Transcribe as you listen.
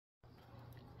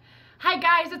Hi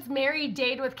guys, it's Mary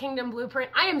Dade with Kingdom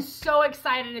Blueprint. I am so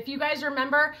excited. If you guys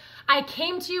remember, I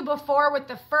came to you before with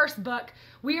the first book.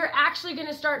 We are actually going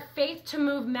to start Faith to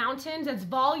Move Mountains. It's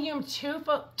volume two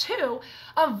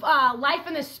of Life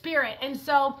in the Spirit. And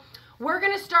so we're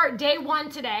going to start day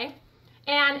 1 today.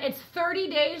 And it's 30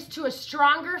 days to a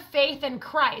stronger faith in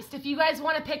Christ. If you guys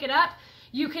want to pick it up,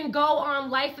 you can go on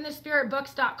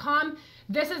lifeinthespiritbooks.com.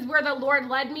 This is where the Lord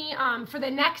led me for the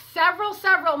next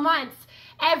several months.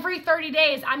 Every 30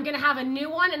 days, I'm going to have a new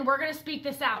one, and we're going to speak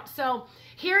this out. So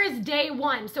here is day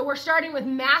 1. So we're starting with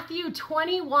Matthew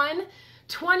 21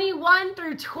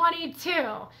 through 22.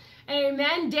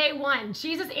 Amen. Day 1.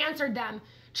 Jesus answered them,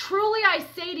 "Truly I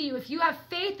say to you, if you have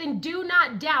faith and do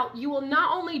not doubt, you will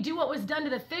not only do what was done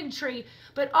to the fig tree,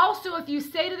 but also if you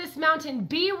say to this mountain,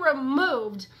 be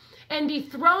removed and be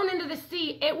thrown into the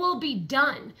sea, it will be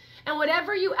done. And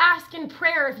whatever you ask in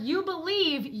prayer, if you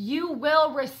believe, you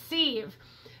will receive."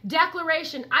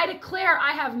 Declaration: I declare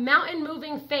I have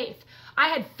mountain-moving faith. I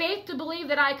had faith to believe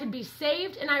that I could be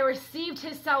saved, and I received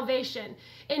his salvation.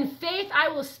 In faith, I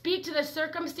will speak to the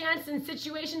circumstance and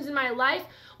situations in my life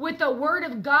with the word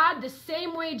of God, the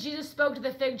same way Jesus spoke to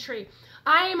the fig tree.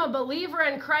 I am a believer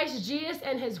in Christ Jesus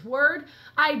and his word.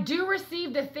 I do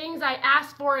receive the things I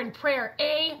ask for in prayer.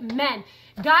 Amen.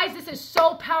 Guys, this is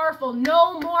so powerful.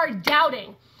 No more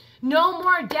doubting. No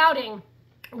more doubting.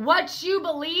 What you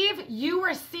believe, you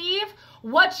receive.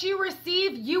 What you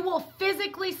receive, you will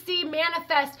physically see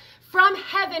manifest from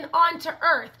heaven onto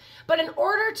earth. But in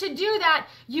order to do that,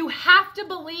 you have to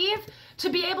believe to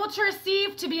be able to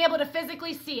receive, to be able to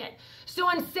physically see it. So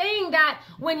in saying that,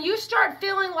 when you start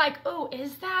feeling like, oh,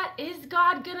 is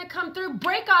God gonna come through?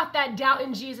 Break off that doubt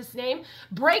in Jesus' name.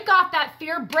 Break off that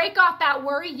fear. Break off that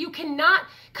worry. You cannot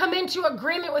come into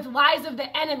agreement with lies of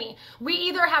the enemy. We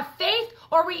either have faith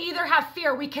or we either have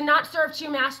fear. We cannot serve two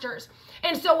masters.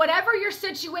 And so whatever your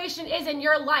situation is in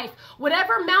your life,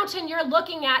 whatever mountain you're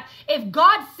looking at, if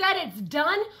God said it's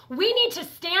done, we need to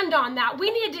stand on that. We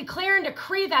need to declare and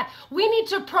decree that. We need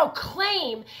to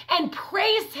proclaim and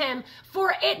praise him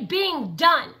for it being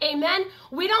done. Amen.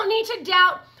 We don't need to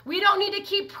doubt. We don't need to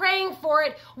keep praying for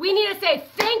it. We need to say,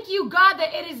 thank you, God,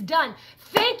 that it is done.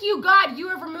 Thank you, God, you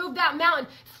have removed that mountain.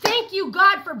 Thank you,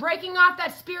 God, for breaking off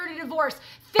that spirit of divorce.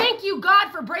 Thank you,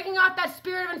 God, for breaking off that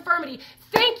spirit of infirmity.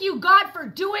 Thank you, God, for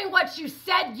doing what you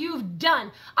said you've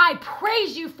done. I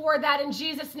praise you for that in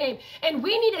Jesus' name. And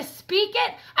we need to speak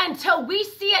it until we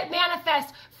see it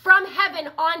manifest from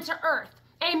heaven onto earth.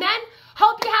 Amen.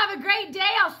 Hope you have a great day.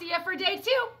 I'll see you for day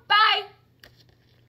 2. Bye.